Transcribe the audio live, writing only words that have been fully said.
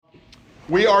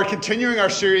We are continuing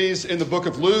our series in the book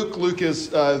of Luke. Luke is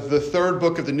the third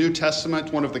book of the New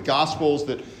Testament, one of the Gospels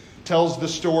that tells the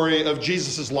story of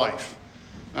Jesus' life.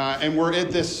 And we're at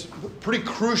this pretty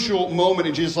crucial moment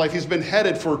in Jesus' life. He's been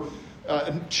headed for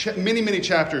many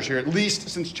chapters here, at least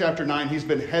since chapter 9. He's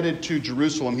been headed to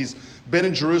Jerusalem. He's been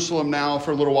in Jerusalem now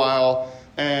for a little while,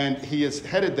 and he is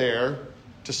headed there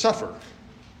to suffer,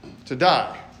 to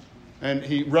die. And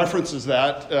he references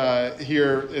that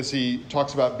here as he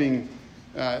talks about being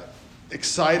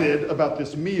excited about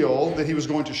this meal that he was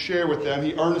going to share with them.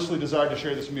 He earnestly desired to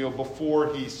share this meal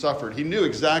before he suffered. He knew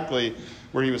exactly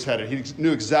where he was headed. He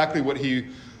knew exactly what he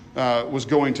was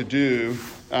going to do,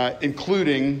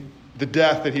 including the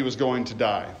death that he was going to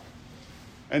die.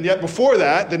 And yet before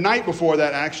that, the night before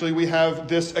that actually, we have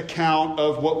this account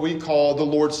of what we call the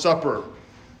Lord's Supper.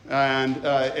 And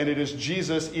it is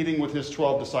Jesus eating with his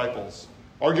 12 disciples.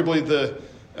 Arguably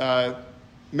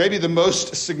maybe the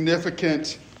most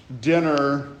significant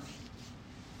dinner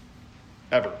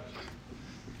ever.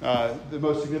 The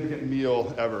most significant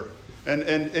meal ever.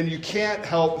 And you can't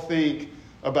help think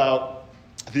about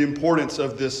the importance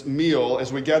of this meal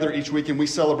as we gather each week and we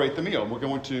celebrate the meal. We're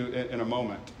going to in a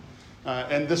moment.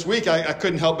 And this week I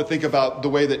couldn't help but think about the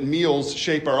way that meals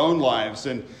shape our own lives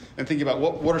and thinking about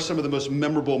what are some of the most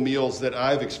memorable meals that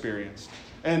I've experienced.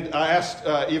 And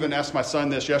I even asked my son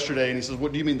this yesterday, and he says,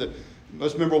 "What do you mean the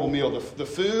most memorable meal? The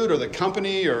food or the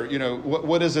company, or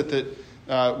what is it that?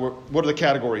 What are the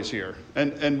categories here?"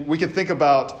 And we can think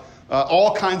about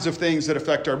all kinds of things that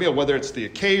affect our meal, whether it's the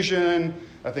occasion.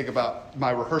 I think about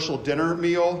my rehearsal dinner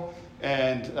meal,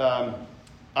 and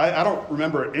I don't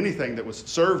remember anything that was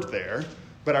served there.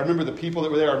 But I remember the people that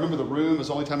were there. I remember the room. It was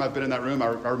the only time I've been in that room. I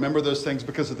remember those things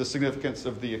because of the significance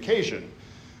of the occasion.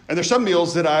 And there's some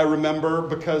meals that I remember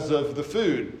because of the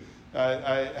food.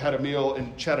 I had a meal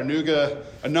in Chattanooga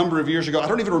a number of years ago. I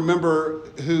don't even remember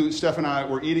who Steph and I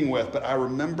were eating with, but I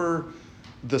remember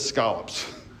the scallops.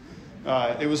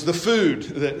 It was the food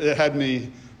that had me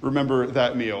remember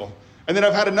that meal. And then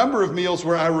I've had a number of meals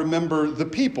where I remember the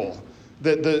people.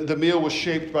 The meal was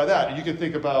shaped by that. You can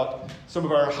think about some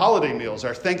of our holiday meals,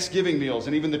 our Thanksgiving meals,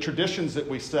 and even the traditions that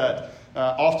we set.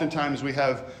 Oftentimes we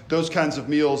have those kinds of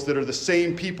meals that are the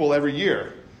same people every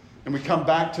year. And we come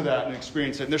back to that and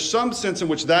experience it. And there's some sense in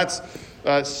which that's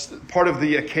part of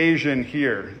the occasion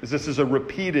here, is this is a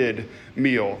repeated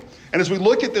meal. And as we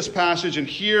look at this passage and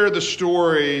hear the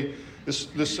story,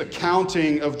 this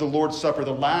accounting of the Lord's Supper,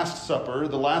 the Last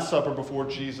Supper before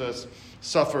Jesus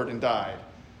suffered and died.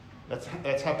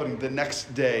 That's happening the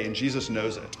next day, and Jesus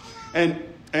knows it.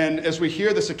 And as we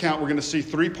hear this account, we're going to see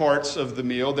three parts of the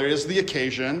meal. There is the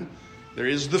occasion, there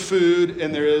is the food,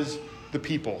 and there is the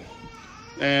people.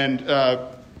 And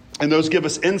those give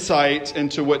us insight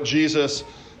into what Jesus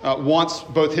wants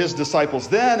both his disciples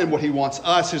then and what he wants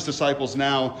us, his disciples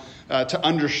now, to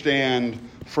understand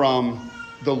from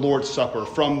the Lord's Supper,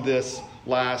 from this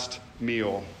last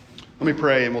meal. Let me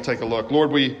pray and we'll take a look. Lord,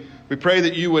 we pray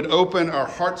that you would open our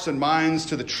hearts and minds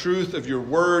to the truth of your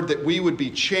word, that we would be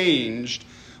changed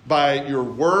by your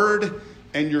word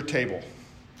and your table.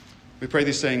 We pray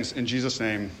these things in Jesus'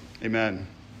 name. Amen.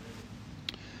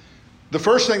 The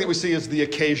first thing that we see is the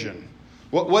occasion.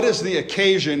 What is the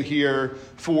occasion here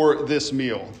for this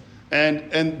meal?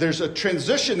 And there's a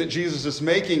transition that Jesus is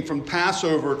making from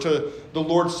Passover to the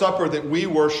Lord's Supper that we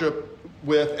worship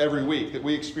with every week, that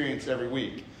we experience every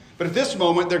week. But at this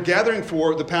moment, they're gathering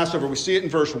for the Passover. We see it in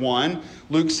verse 1.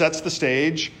 Luke sets the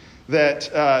stage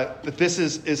that this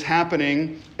is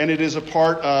happening, and it is a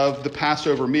part of the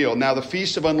Passover meal. Now, the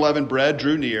Feast of Unleavened Bread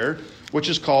drew near, which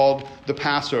is called the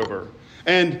Passover.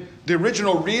 And the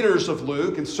original readers of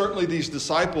Luke, and certainly these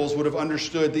disciples, would have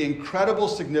understood the incredible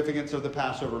significance of the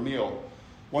Passover meal,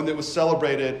 one that was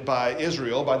celebrated by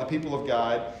Israel, by the people of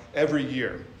God, every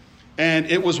year. And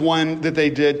it was one that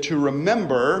they did to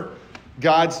remember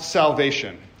God's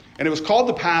salvation. And it was called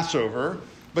the Passover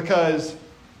because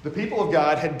the people of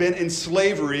God had been in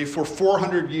slavery for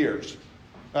 400 years.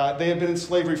 They had been in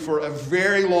slavery for a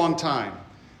very long time.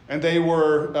 And they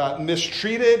were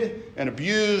mistreated and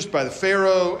abused by the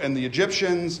Pharaoh and the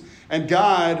Egyptians. And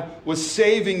God was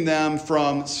saving them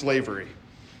from slavery.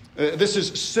 This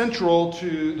is central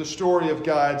to the story of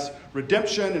God's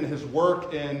redemption and his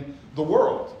work in the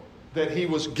world. That he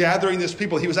was gathering this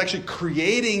people. He was actually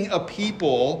creating a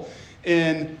people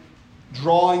in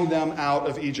drawing them out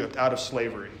of Egypt, out of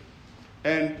slavery.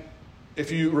 And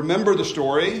if you remember the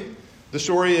story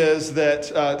is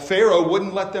that Pharaoh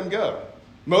wouldn't let them go.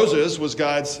 Moses was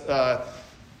God's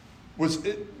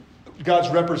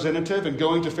representative in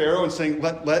going to Pharaoh and saying,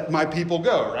 let my people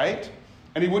go, right?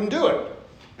 And he wouldn't do it.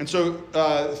 And so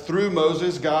through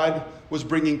Moses, God was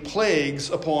bringing plagues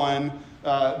upon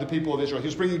the people of Israel. He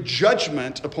was bringing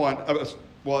judgment upon,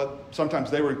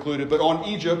 sometimes they were included, but on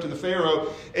Egypt and the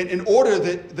Pharaoh, in order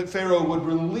that Pharaoh would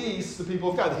release the people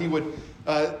of God,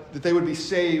 that they would be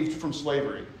saved from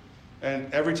slavery.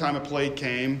 And every time a plague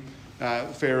came,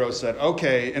 Pharaoh said,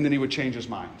 okay, and then he would change his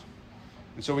mind.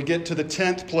 And so we get to the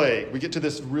 10th plague. We get to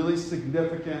this really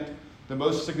significant, the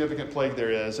most significant plague there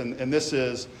is, and this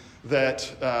is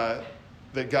that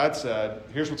God said,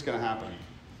 here's what's going to happen.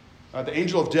 The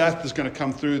angel of death is going to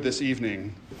come through this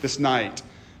evening, this night,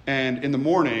 and in the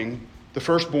morning, the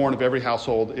firstborn of every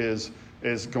household is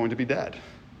going to be dead.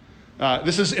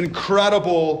 This is an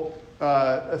incredible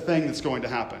thing that's going to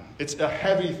happen. It's a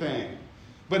heavy thing.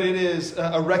 But it is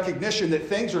a recognition that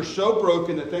things are so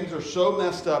broken, that things are so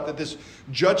messed up, that this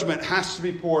judgment has to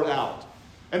be poured out.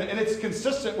 And it's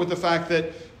consistent with the fact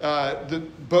that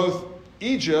both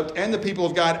Egypt and the people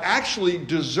of God actually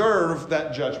deserve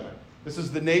that judgment. This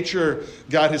is the nature,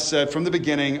 God has said from the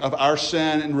beginning, of our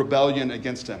sin and rebellion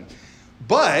against him.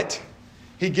 But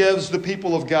he gives the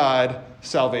people of God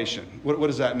salvation. What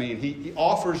does that mean? He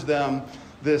offers them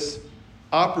this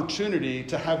opportunity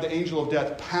to have the angel of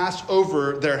death pass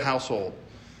over their household.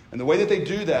 And the way that they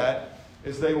do that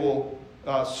is they will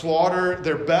slaughter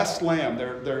their best lamb,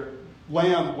 their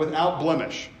lamb without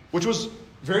blemish, which was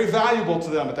very valuable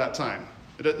to them at that time.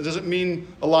 It doesn't mean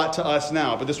a lot to us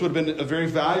now, but this would have been a very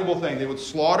valuable thing. They would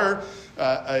slaughter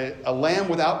a lamb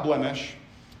without blemish.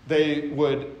 They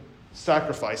would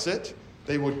sacrifice it.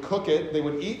 They would cook it, they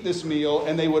would eat this meal,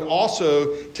 and they would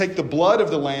also take the blood of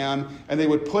the lamb and they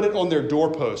would put it on their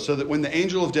doorpost so that when the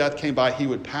angel of death came by, he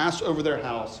would pass over their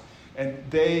house and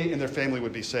they and their family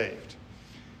would be saved.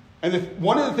 And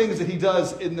one of the things that he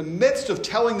does in the midst of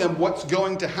telling them what's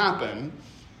going to happen,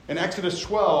 in Exodus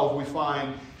 12, we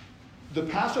find the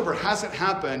Passover hasn't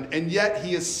happened, and yet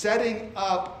he is setting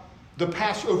up the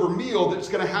Passover meal that's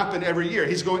going to happen every year.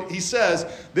 He says,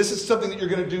 this is something that you're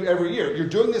going to do every year. You're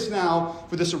doing this now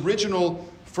for this original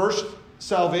first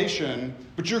salvation,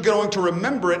 but you're going to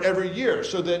remember it every year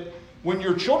so that when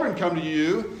your children come to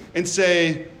you and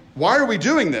say, why are we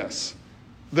doing this?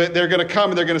 That they're going to come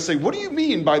and they're going to say, what do you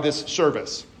mean by this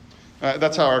service?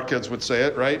 That's how our kids would say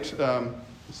it, right?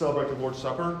 Celebrate the Lord's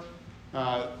Supper.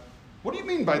 What do you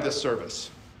mean by this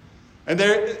service? And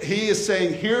there he is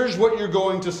saying, here's what you're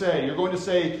going to say. You're going to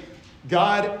say,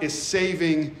 God is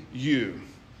saving you.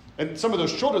 And some of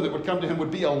those children that would come to him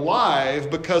would be alive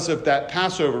because of that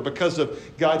Passover, because of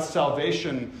God's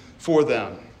salvation for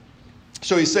them.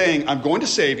 So he's saying, I'm going to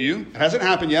save you. It hasn't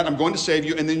happened yet. I'm going to save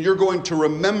you. And then you're going to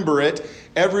remember it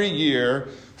every year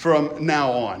from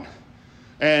now on.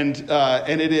 And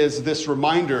it is this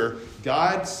reminder,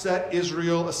 God set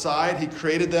Israel aside. He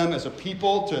created them as a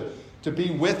people to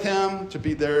be with him, to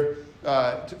be their,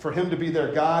 for him to be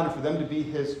their God, and for them to be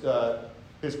his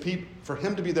people, for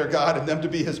him to be their God and them to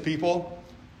be his people.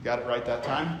 Got it right that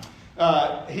time.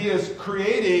 He is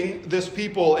creating this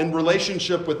people in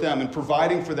relationship with them and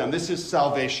providing for them. This is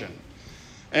salvation.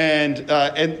 And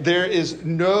there is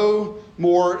no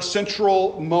more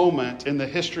central moment in the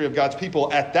history of God's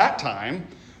people at that time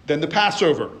than the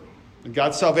Passover and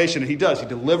God's salvation. And he does. He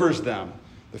delivers them.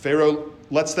 The Pharaoh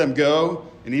lets them go.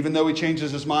 And even though he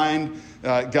changes his mind,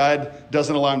 God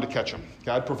doesn't allow him to catch them.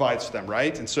 God provides for them,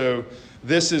 right? And so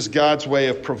this is God's way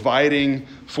of providing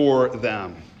for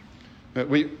them.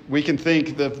 We can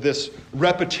think of this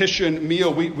repetition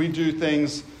meal. We do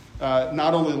things,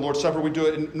 not only the Lord's Supper, we do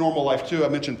it in normal life too. I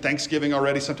mentioned Thanksgiving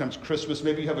already, sometimes Christmas.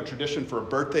 Maybe you have a tradition for a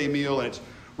birthday meal, and it's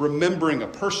remembering a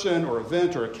person or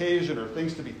event or occasion or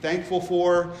things to be thankful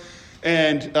for.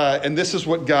 And this is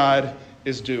what God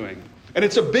is doing. And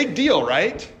it's a big deal,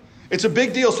 right? It's a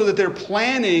big deal so that they're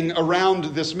planning around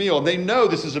this meal. They know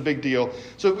this is a big deal.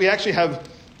 So we actually have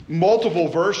multiple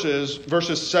verses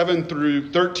 7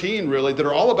 through 13 really, that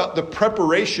are all about the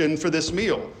preparation for this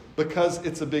meal because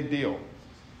it's a big deal.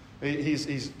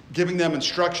 He's giving them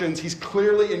instructions. He's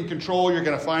clearly in control. You're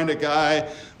going to find a guy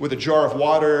with a jar of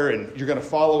water and you're going to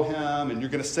follow him and you're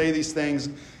going to say these things.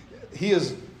 He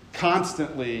is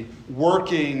constantly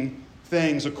working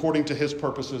things according to his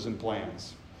purposes and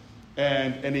plans.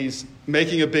 And he's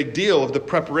making a big deal of the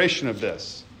preparation of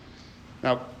this.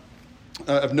 Now,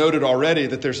 I've noted already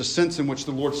that there's a sense in which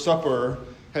the Lord's Supper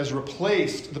has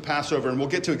replaced the Passover, and we'll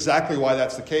get to exactly why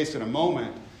that's the case in a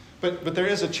moment. But there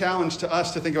is a challenge to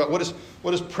us to think about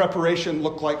what does preparation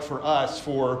look like for us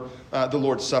for the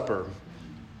Lord's Supper.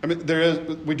 I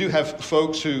mean, we do have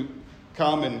folks who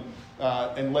come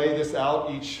and lay this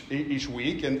out each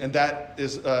week, and that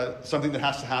is something that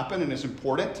has to happen and is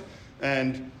important.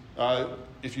 And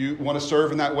if you want to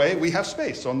serve in that way, we have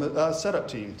space on the setup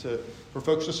team for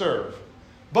folks to serve.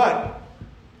 But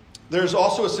there's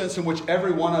also a sense in which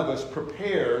every one of us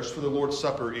prepares for the Lord's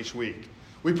Supper each week.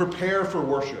 We prepare for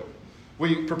worship.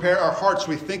 We prepare our hearts.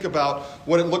 We think about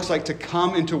what it looks like to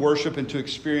come into worship and to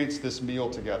experience this meal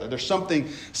together. There's something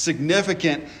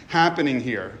significant happening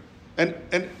here. And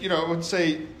I would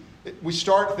say we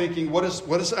start thinking, what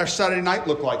does our Saturday night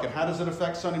look like, and how does it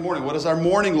affect Sunday morning? What does our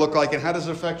morning look like, and how does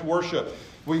it affect worship?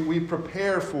 We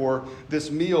prepare for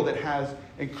this meal that has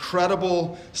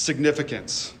incredible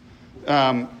significance.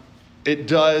 It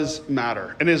does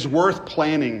matter, and is worth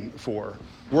planning for,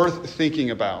 worth thinking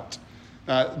about.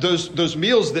 Those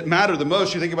meals that matter the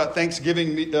most, you think about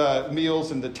Thanksgiving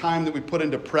meals and the time that we put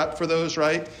into prep for those,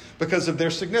 right? Because of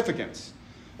their significance.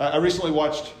 I recently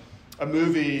watched a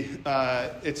movie.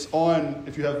 It's on,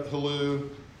 if you have Hulu,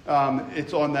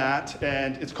 it's on that,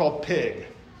 and it's called Pig.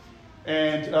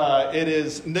 And it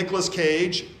is Nicolas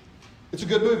Cage. It's a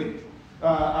good movie.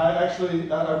 I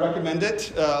recommend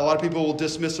it. A lot of people will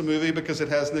dismiss a movie because it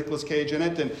has Nicolas Cage in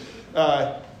it, and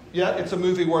it's a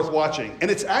movie worth watching. And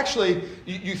it's actually,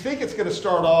 you think it's going to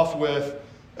start off with,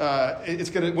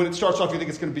 when it starts off, you think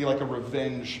it's going to be like a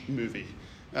revenge movie.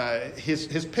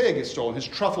 His pig is stolen. His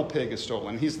truffle pig is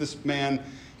stolen. He's this man,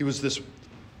 he was this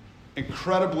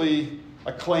incredibly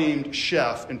acclaimed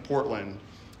chef in Portland,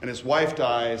 and his wife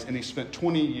dies, and he spent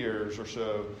 20 years or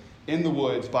so in the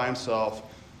woods by himself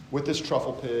with this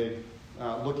truffle pig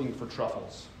looking for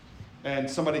truffles. And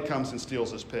somebody comes and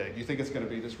steals his pig. You think it's going to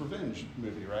be this revenge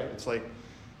movie, right? It's like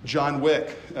John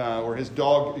Wick, or his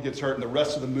dog gets hurt, and the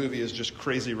rest of the movie is just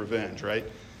crazy revenge, right?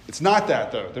 It's not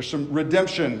that, though. There's some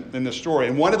redemption in the story.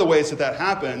 And one of the ways that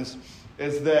happens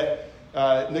is that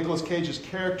Nicolas Cage's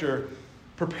character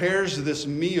prepares this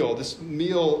meal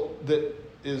that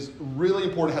is really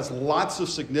important, has lots of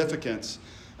significance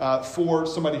for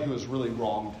somebody who has really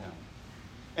wronged him.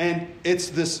 And it's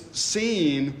this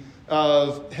scene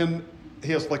of him.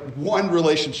 He has like one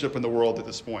relationship in the world at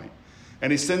this point.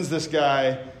 And he sends this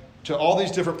guy to all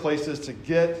these different places to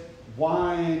get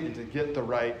wine and to get the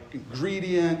right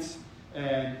ingredients.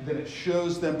 And then it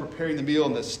shows them preparing the meal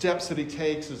and the steps that he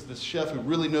takes as this chef who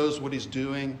really knows what he's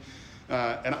doing.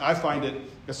 And I find it,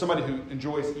 as somebody who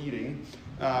enjoys eating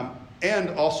and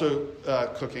also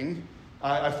cooking,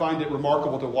 I find it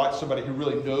remarkable to watch somebody who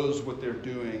really knows what they're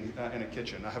doing in a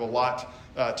kitchen. I have a lot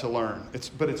to learn.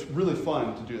 But it's really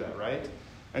fun to do that, right?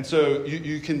 And so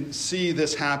you can see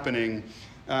this happening,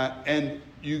 and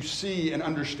you see and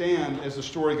understand as the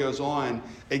story goes on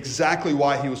exactly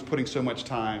why he was putting so much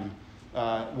time,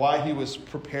 why he was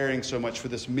preparing so much for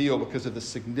this meal, because of the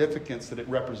significance that it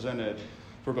represented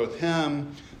for both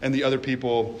him and the other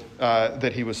people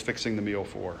that he was fixing the meal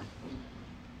for.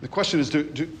 The question is,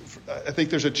 I think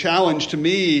there's a challenge to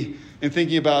me in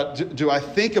thinking about, do I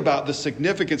think about the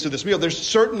significance of this meal? There's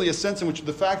certainly a sense in which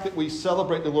the fact that we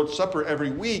celebrate the Lord's Supper every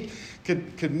week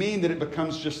could mean that it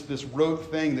becomes just this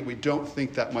rote thing that we don't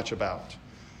think that much about.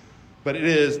 But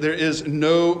there is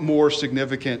no more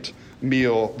significant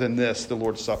meal than this, the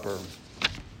Lord's Supper.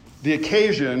 The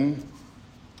occasion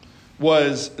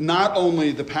was not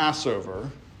only the Passover,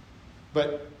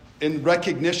 but in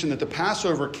recognition that the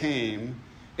Passover came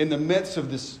in the midst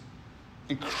of this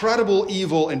incredible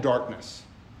evil and darkness,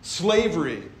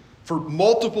 slavery for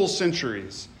multiple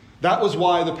centuries. That was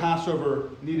why the Passover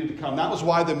needed to come. That was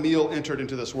why the meal entered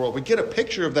into this world. We get a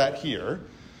picture of that here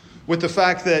with the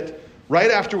fact that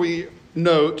right after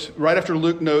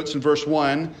Luke notes in verse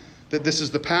 1 that this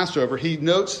is the Passover, he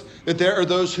notes that there are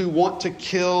those who want to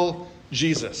kill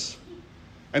Jesus.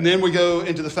 And then we go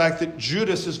into the fact that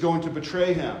Judas is going to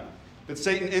betray him, that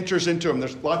Satan enters into him.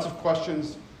 There's lots of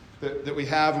questions that we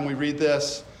have when we read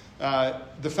this.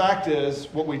 The fact is,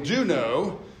 what we do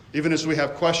know, even as we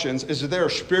have questions, is that there are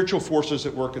spiritual forces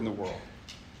at work in the world.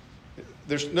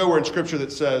 There's nowhere in Scripture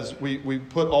that says we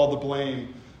put all the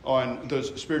blame on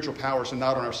those spiritual powers and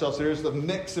not on ourselves. There is the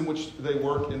mix in which they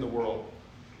work in the world.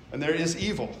 And there is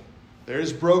evil. There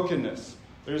is brokenness.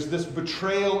 There's this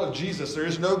betrayal of Jesus. There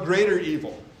is no greater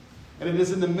evil. And it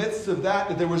is in the midst of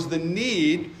that there was the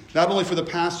need, not only for the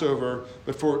Passover,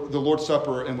 but for the Lord's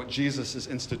Supper and what Jesus is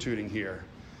instituting here.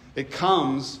 It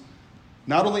comes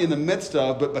not only in the midst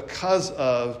of, but because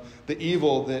of the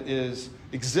evil that is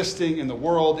existing in the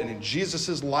world and in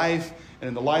Jesus' life and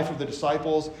in the life of the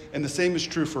disciples. And the same is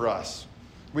true for us.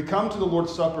 We come to the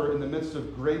Lord's Supper in the midst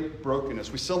of great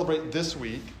brokenness. We celebrate this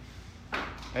week,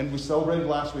 and we celebrated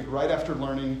last week right after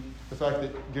learning the fact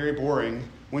that Gary Boring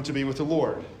went to be with the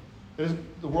Lord.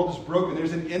 The world is broken.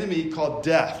 There's an enemy called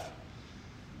death.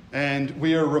 And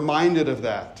we are reminded of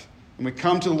that. And we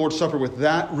come to the Lord's Supper with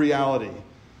that reality.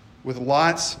 with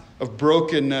lots of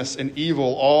brokenness and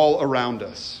evil all around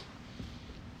us.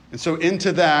 And so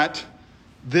into that,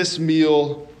 this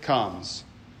meal comes.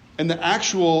 And the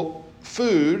actual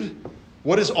food,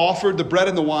 what is offered, the bread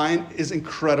and the wine, is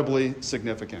incredibly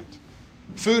significant.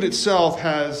 Food itself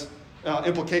has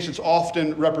implications,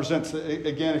 often represents,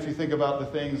 again, if you think about the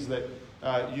things that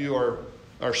you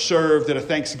are served at a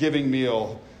Thanksgiving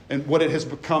meal and what it has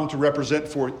become to represent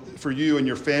for you and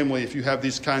your family if you have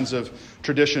these kinds of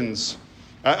traditions.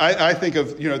 I think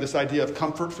of, this idea of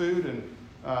comfort food, and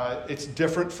it's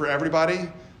different for everybody.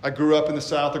 I grew up in the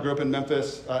South. I grew up in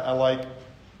Memphis. I like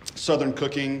Southern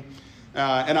cooking.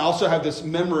 And I also have this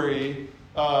memory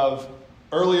of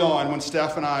early on when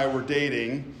Steph and I were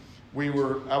dating,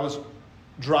 I was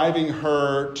driving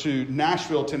her to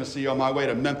Nashville, Tennessee on my way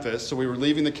to Memphis. So we were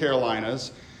leaving the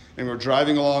Carolinas and we were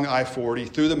driving along I-40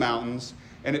 through the mountains,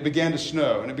 and it began to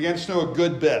snow. And it began to snow a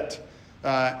good bit.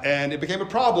 And it became a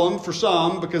problem for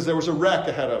some because there was a wreck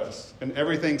ahead of us and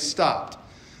everything stopped.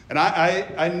 And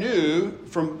I knew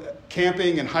from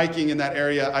camping and hiking in that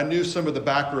area, I knew some of the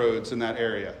back roads in that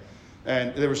area.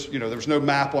 And there was no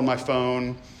map on my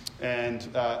phone, and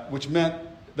which meant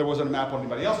there wasn't a map on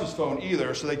anybody else's phone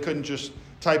either, so they couldn't just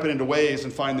type it into Waze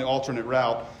and find the alternate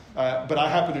route. But I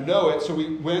happened to know it, so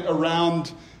we went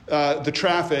around the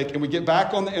traffic, and we get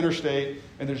back on the interstate,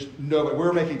 and there's nobody. We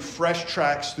were making fresh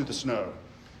tracks through the snow,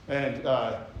 and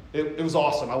it was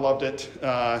awesome. I loved it.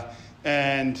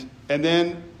 And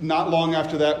then not long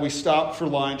after that, we stopped for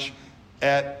lunch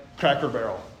at Cracker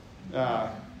Barrel.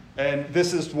 And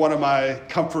this is one of my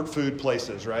comfort food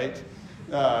places, right?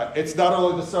 It's not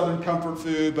only the Southern comfort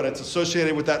food, but it's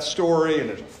associated with that story, and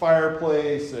there's a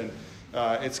fireplace, and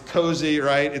it's cozy,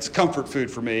 right? It's comfort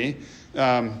food for me,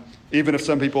 even if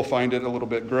some people find it a little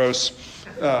bit gross.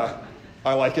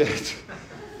 I like it.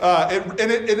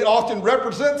 It often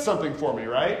represents something for me,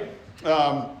 right?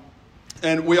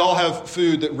 And we all have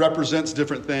food that represents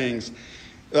different things.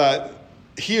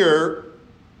 Here,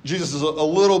 Jesus is a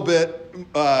little bit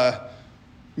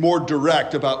more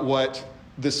direct about what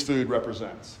this food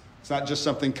represents. It's not just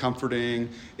something comforting.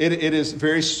 It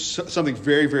is something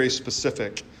very, very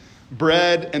specific.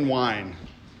 Bread and wine.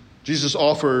 Jesus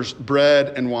offers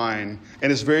bread and wine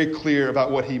and is very clear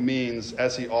about what he means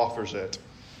as he offers it.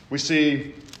 We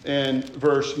see in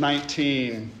verse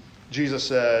 19, Jesus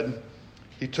said,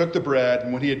 he took the bread,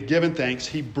 and when he had given thanks,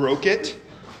 he broke it,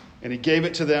 and he gave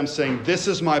it to them, saying, "This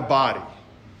is my body,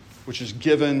 which is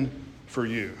given for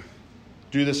you.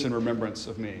 Do this in remembrance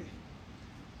of me."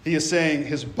 He is saying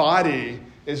his body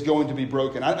is going to be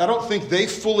broken. I don't think they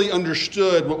fully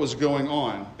understood what was going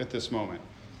on at this moment.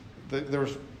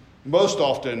 Most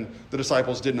often, the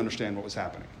disciples didn't understand what was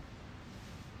happening.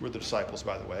 We're the disciples,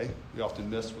 by the way. We often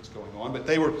miss what's going on, but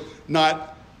they were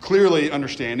not clearly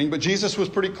understanding. But Jesus was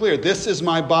pretty clear. This is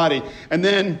my body. And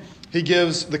then he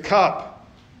gives the cup.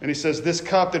 And he says, this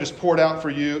cup that is poured out for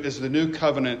you is the new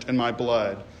covenant in my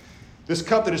blood. This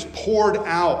cup that is poured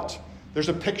out, there's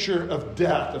a picture of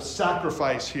death, of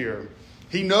sacrifice here.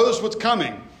 He knows what's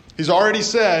coming. He's already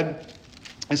said,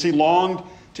 as he longed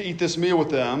to eat this meal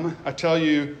with them, I tell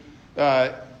you,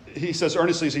 he says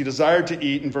earnestly, as he desired to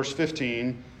eat in verse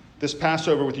 15, this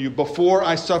Passover with you before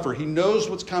I suffer. He knows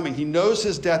what's coming. He knows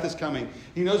his death is coming.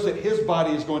 He knows that his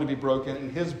body is going to be broken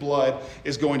and his blood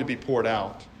is going to be poured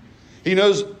out. He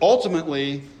knows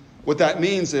ultimately what that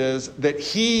means is that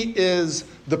he is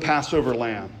the Passover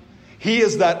lamb. He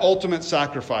is that ultimate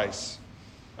sacrifice.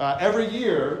 Every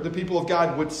year, the people of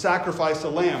God would sacrifice a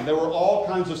lamb. There were all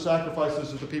kinds of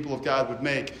sacrifices that the people of God would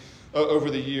make over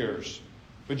the years.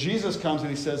 But Jesus comes and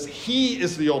he says he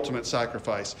is the ultimate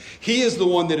sacrifice. He is the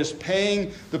one that is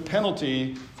paying the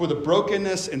penalty for the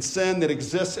brokenness and sin that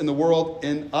exists in the world,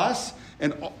 in us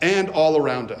and all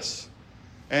around us.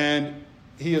 And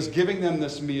he is giving them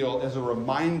this meal as a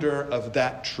reminder of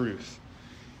that truth.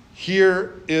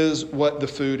 Here is what the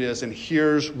food is, and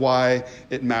here's why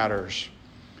it matters.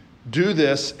 Do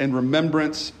this in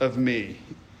remembrance of me.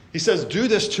 He says, do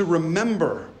this to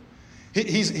remember.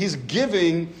 He's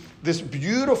giving this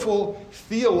beautiful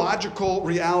theological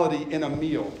reality in a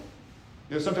meal.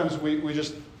 Sometimes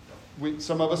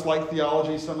some of us like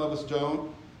theology, some of us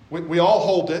don't. We all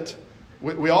hold it.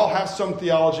 We all have some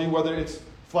theology, whether it's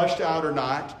fleshed out or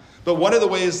not. But one of the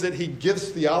ways that he gives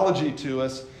theology to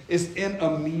us is in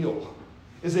a meal,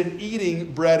 is in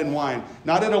eating bread and wine.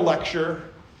 Not in a lecture,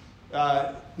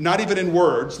 not even in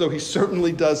words, though he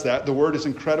certainly does that. The word is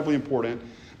incredibly important.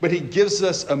 But he gives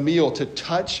us a meal to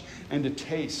touch and to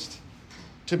taste,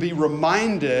 to be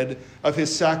reminded of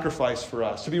his sacrifice for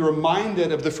us, to be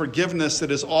reminded of the forgiveness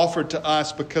that is offered to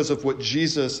us because of what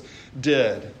Jesus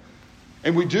did.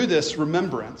 And we do this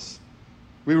remembrance.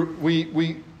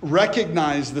 We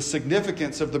recognize the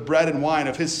significance of the bread and wine,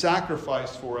 of his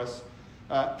sacrifice for us,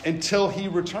 until he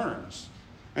returns,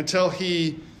 until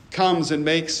he comes and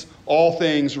makes all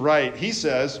things right. He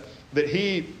says that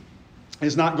he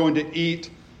is not going to eat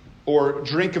or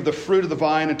drink of the fruit of the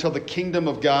vine until the kingdom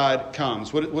of God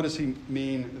comes. What does he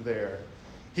mean there?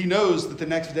 He knows that the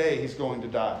next day he's going to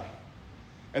die.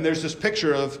 And there's this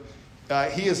picture of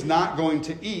he is not going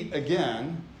to eat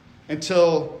again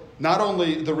until not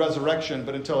only the resurrection,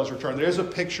 but until his return. There's a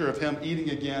picture of him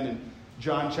eating again in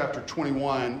John chapter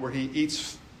 21, where he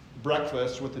eats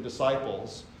breakfast with the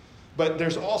disciples. But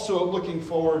there's also looking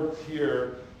forward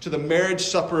here to the marriage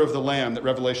supper of the Lamb that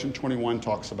Revelation 21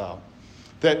 talks about.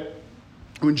 That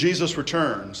when Jesus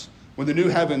returns, when the new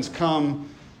heavens come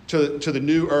to the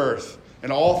new earth,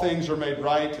 and all things are made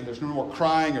right, and there's no more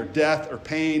crying or death or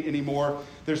pain anymore,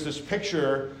 there's this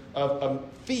picture of a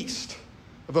feast,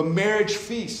 of a marriage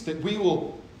feast, that we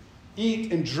will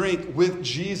eat and drink with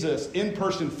Jesus in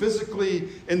person, physically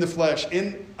in the flesh,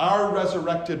 in our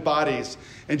resurrected bodies.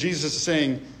 And Jesus is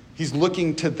saying he's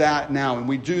looking to that now. And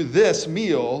we do this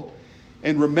meal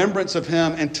in remembrance of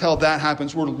him until that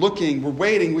happens. We're looking, we're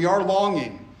waiting, we are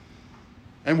longing,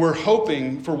 and we're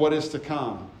hoping for what is to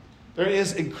come. There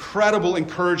is incredible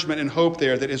encouragement and hope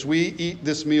there that as we eat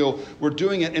this meal, we're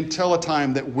doing it until a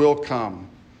time that will come.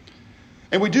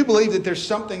 And we do believe that there's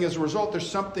something, as a result, there's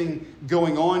something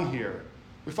going on here.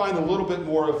 We find a little bit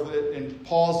more of it in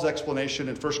Paul's explanation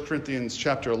in 1 Corinthians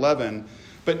chapter 11.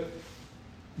 But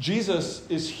Jesus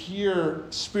is here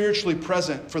spiritually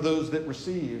present for those that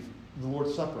receive the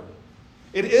Lord's Supper.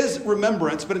 It is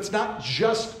remembrance, but it's not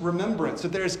just remembrance,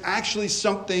 that there is actually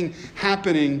something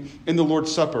happening in the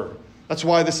Lord's Supper. That's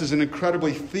why this is an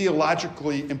incredibly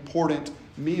theologically important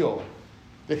meal,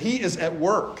 that he is at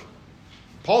work.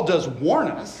 Paul does warn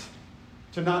us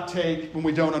to not take when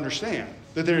we don't understand,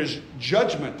 that there is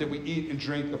judgment that we eat and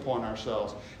drink upon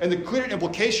ourselves. And the clear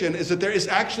implication is that there is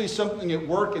actually something at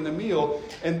work in the meal,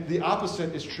 and the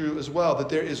opposite is true as well, that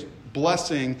there is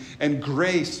blessing and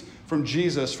grace from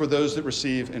Jesus for those that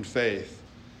receive in faith.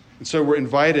 And so we're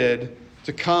invited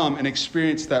to come and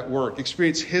experience that work,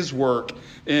 experience his work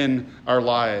in our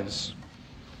lives.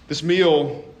 This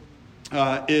meal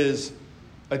is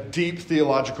a deep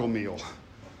theological meal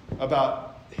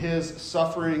about his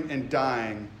suffering and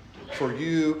dying for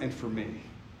you and for me.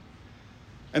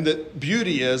 And the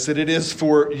beauty is that it is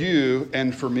for you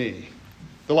and for me.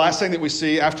 The last thing that we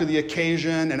see after the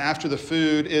occasion and after the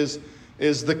food is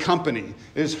the company,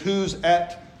 is who's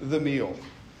at the meal.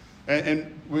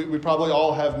 And we probably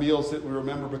all have meals that we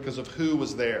remember because of who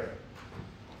was there.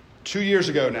 2 years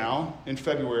ago now, in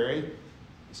February,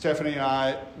 Stephanie and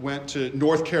I went to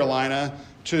North Carolina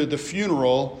to the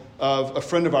funeral of a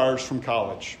friend of ours from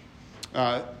college.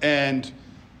 And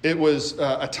it was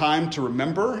a time to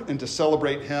remember and to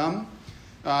celebrate him.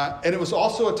 And it was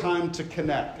also a time to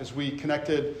connect. As we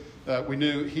connected, we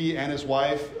knew he and his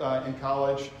wife in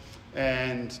college.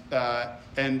 And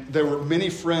there were many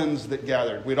friends that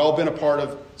gathered. We'd all been a part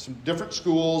of some different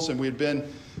schools, and we had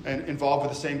been involved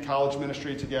with the same college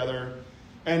ministry together.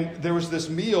 And there was this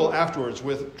meal afterwards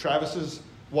with Travis's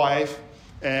wife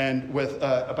and with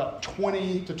about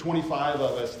 20 to 25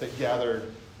 of us that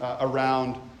gathered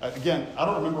around. Again, I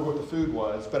don't remember what the food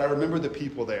was, but I remember the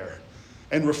people there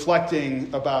and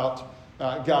reflecting about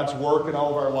God's work in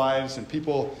all of our lives, and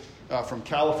people from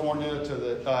California to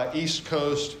the East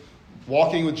Coast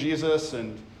walking with Jesus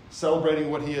and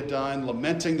celebrating what he had done,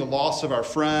 lamenting the loss of our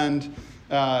friend.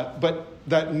 But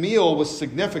that meal was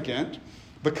significant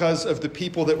because of the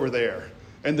people that were there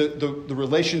and the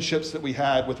relationships that we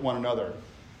had with one another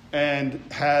and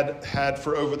had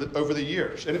for over the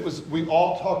years. And we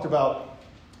all talked about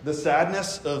the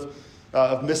sadness of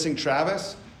missing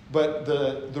Travis, but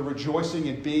the rejoicing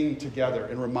in being together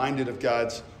and reminded of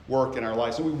God's work in our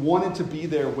lives. And we wanted to be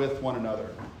there with one another.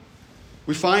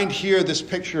 We find here this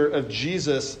picture of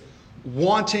Jesus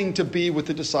wanting to be with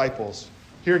the disciples.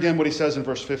 Here again what he says in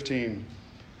verse 15.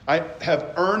 I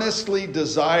have earnestly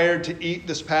desired to eat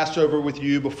this Passover with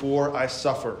you before I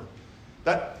suffer.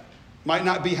 That might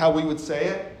not be how we would say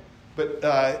it, but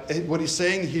what he's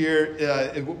saying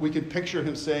here, what we can picture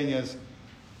him saying is,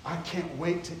 I can't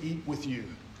wait to eat with you,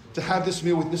 to have this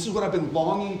meal with you. This is what I've been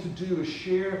longing to do, to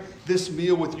share this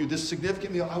meal with you, this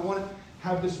significant meal. I want to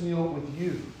have this meal with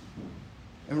you.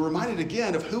 And we're reminded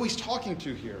again of who he's talking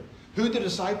to here, who the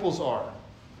disciples are.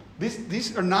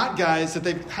 These are not guys that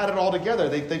they've had it all together.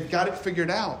 They've got it figured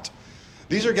out.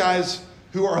 These are guys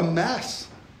who are a mess.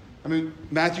 I mean,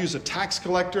 Matthew's a tax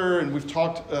collector, and we've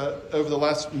talked over the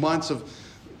last months of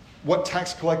what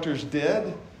tax collectors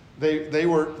did. They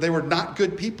were not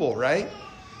good people, right?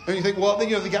 And you think, well,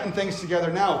 they've gotten things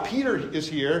together now. Peter is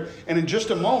here, and in just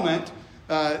a moment,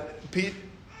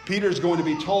 Peter's going to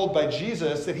be told by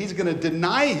Jesus that he's going to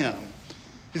deny him.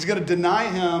 He's going to deny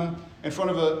him in front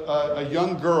of a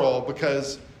young girl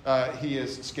because he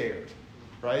is scared,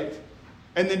 right?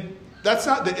 And then that's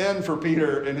not the end for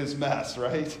Peter and his mess,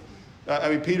 right?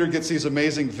 Peter gets these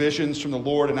amazing visions from the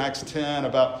Lord in Acts 10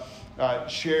 about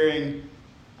sharing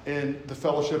in the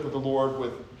fellowship of the Lord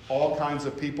with all kinds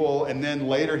of people, and then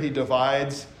later he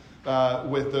divides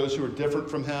with those who are different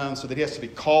from him, so that he has to be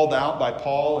called out by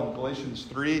Paul in Galatians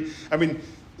 3.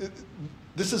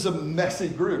 This is a messy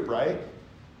group, right?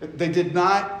 They did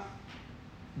not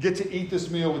get to eat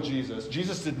this meal with Jesus.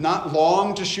 Jesus did not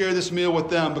long to share this meal with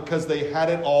them because they had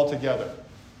it all together.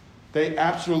 They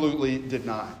absolutely did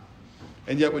not.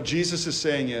 And yet what Jesus is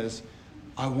saying is,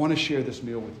 I want to share this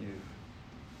meal with you.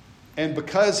 And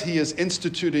because he is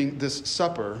instituting this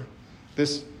supper,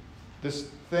 this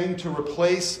thing to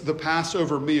replace the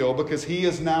Passover meal, because he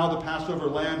is now the Passover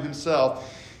lamb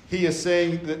himself, he is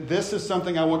saying that this is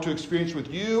something I want to experience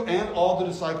with you and all the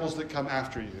disciples that come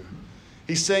after you.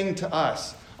 He's saying to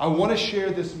us, I want to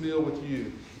share this meal with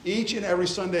you. Each and every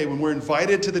Sunday when we're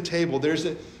invited to the table, there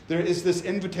is this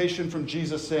invitation from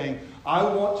Jesus saying, I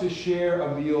want to share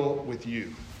a meal with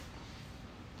you.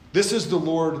 This is the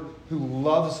Lord who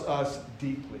loves us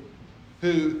deeply,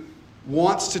 who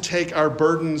wants to take our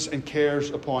burdens and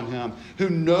cares upon him, who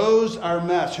knows our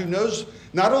mess, who knows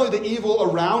not only the evil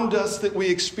around us that we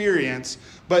experience,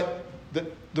 but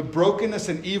the brokenness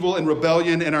and evil and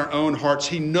rebellion in our own hearts.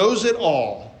 He knows it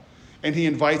all, and he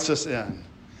invites us in.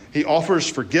 He offers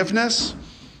forgiveness,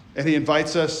 and he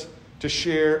invites us to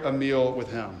share a meal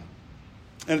with him.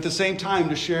 And at the same time,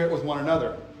 to share it with one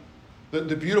another.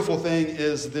 The beautiful thing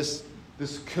is this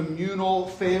communal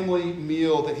family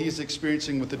meal that he's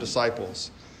experiencing with the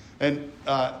disciples. And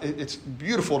it's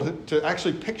beautiful to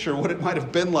actually picture what it might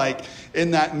have been like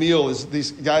in that meal as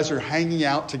these guys are hanging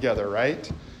out together, right?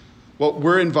 Well,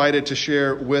 we're invited to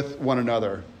share with one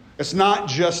another. It's not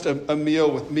just a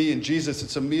meal with me and Jesus.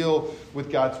 It's a meal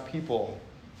with God's people,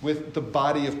 with the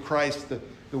body of Christ,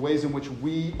 the ways in which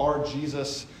we are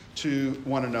Jesus to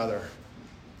one another.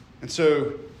 And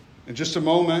so, in just a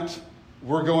moment,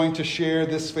 we're going to share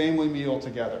this family meal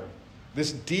together.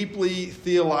 This deeply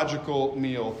theological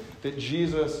meal that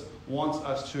Jesus wants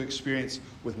us to experience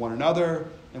with one another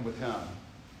and with him.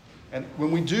 And when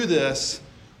we do this,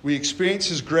 we experience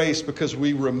his grace because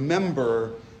we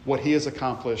remember what he has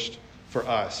accomplished for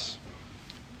us.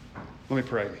 Let me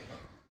pray.